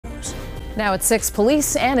Now at 6,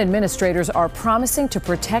 police and administrators are promising to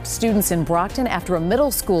protect students in Brockton after a middle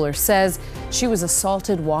schooler says she was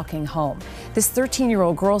assaulted walking home. This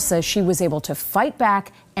 13-year-old girl says she was able to fight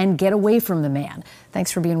back and get away from the man. Thanks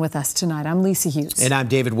for being with us tonight. I'm Lisa Hughes. And I'm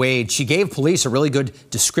David Wade. She gave police a really good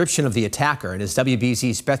description of the attacker. And as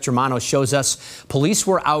WBZ's Beth Germano shows us, police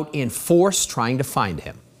were out in force trying to find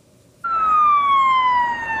him.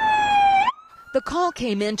 The call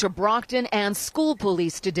came in to Brockton and school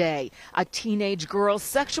police today. A teenage girl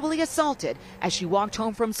sexually assaulted as she walked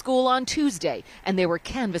home from school on Tuesday, and they were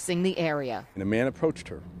canvassing the area. And a man approached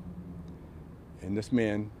her, and this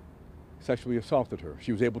man sexually assaulted her.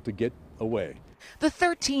 She was able to get away. The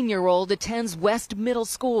 13-year-old attends West Middle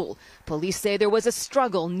School. Police say there was a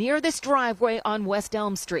struggle near this driveway on West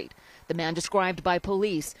Elm Street. The man described by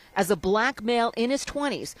police as a black male in his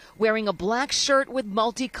 20s, wearing a black shirt with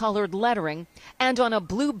multicolored lettering and on a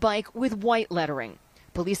blue bike with white lettering.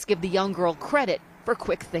 Police give the young girl credit for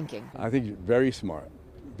quick thinking. I think very smart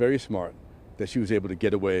that she was able to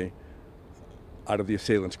get away out of the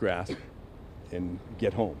assailant's grasp and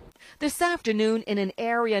get home. This afternoon, in an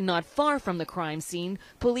area not far from the crime scene,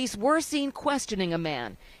 police were seen questioning a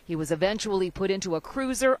man. He was eventually put into a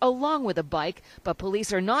cruiser along with a bike, but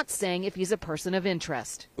police are not saying if he's a person of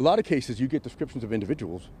interest. A lot of cases, you get descriptions of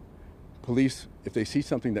individuals. Police, if they see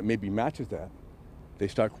something that maybe matches that, they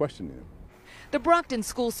start questioning them. The Brockton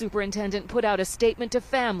school superintendent put out a statement to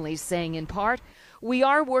families saying, in part, "We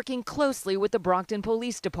are working closely with the Brockton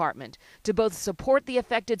Police Department to both support the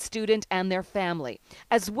affected student and their family,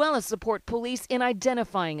 as well as support police in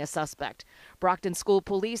identifying a suspect." Brockton School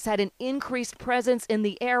Police had an increased presence in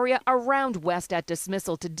the area around West at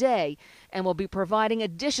dismissal today and will be providing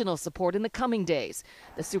additional support in the coming days.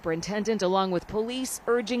 The superintendent, along with police,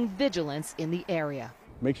 urging vigilance in the area.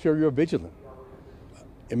 Make sure you're vigilant.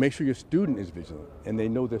 And make sure your student is vigilant and they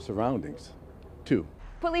know their surroundings, too.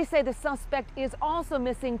 Police say the suspect is also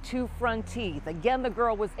missing 2 front teeth. Again, the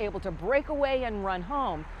girl was able to break away and run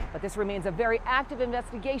home, but this remains a very active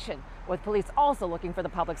investigation, with police also looking for the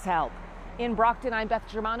public's help. In Brockton, I'm Beth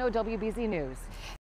Germano, WBZ News.